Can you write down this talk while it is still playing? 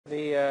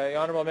The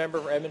honourable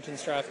member for Edmonton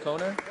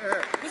Strathcona.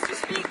 Mr.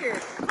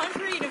 Speaker,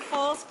 contrary to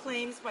false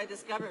claims by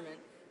this government,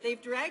 they've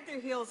dragged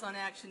their heels on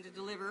action to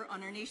deliver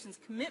on our nation's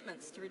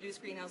commitments to reduce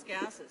greenhouse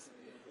gases.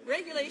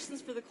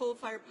 Regulations for the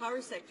coal-fired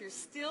power sector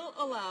still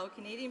allow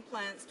Canadian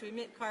plants to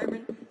emit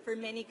carbon for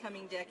many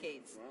coming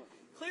decades.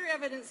 Clear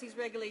evidence these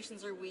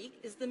regulations are weak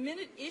is the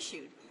minute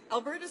issued,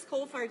 Alberta's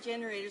coal-fired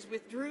generators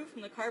withdrew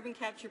from the carbon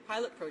capture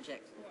pilot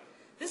project.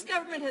 This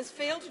government has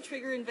failed to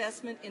trigger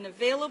investment in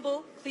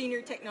available, cleaner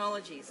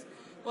technologies.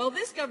 While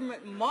this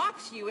government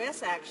mocks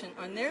U.S. action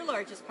on their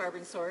largest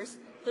carbon source,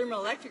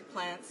 thermoelectric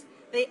plants,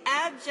 they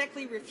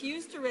abjectly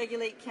refuse to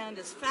regulate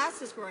Canada's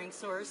fastest-growing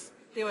source,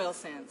 the oil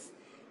sands.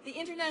 The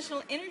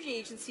International Energy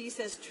Agency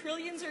says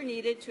trillions are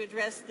needed to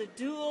address the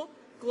dual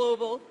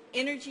global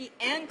energy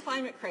and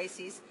climate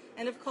crises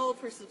and have called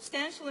for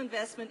substantial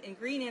investment in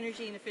green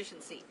energy and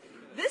efficiency.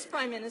 This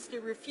Prime Minister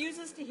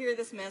refuses to hear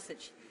this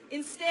message.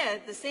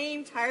 Instead, the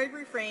same tired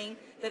refrain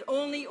that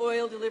only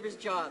oil delivers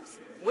jobs.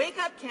 Wake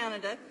up,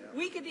 Canada.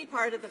 We could be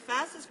part of the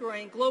fastest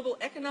growing global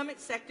economic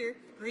sector,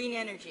 green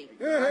energy.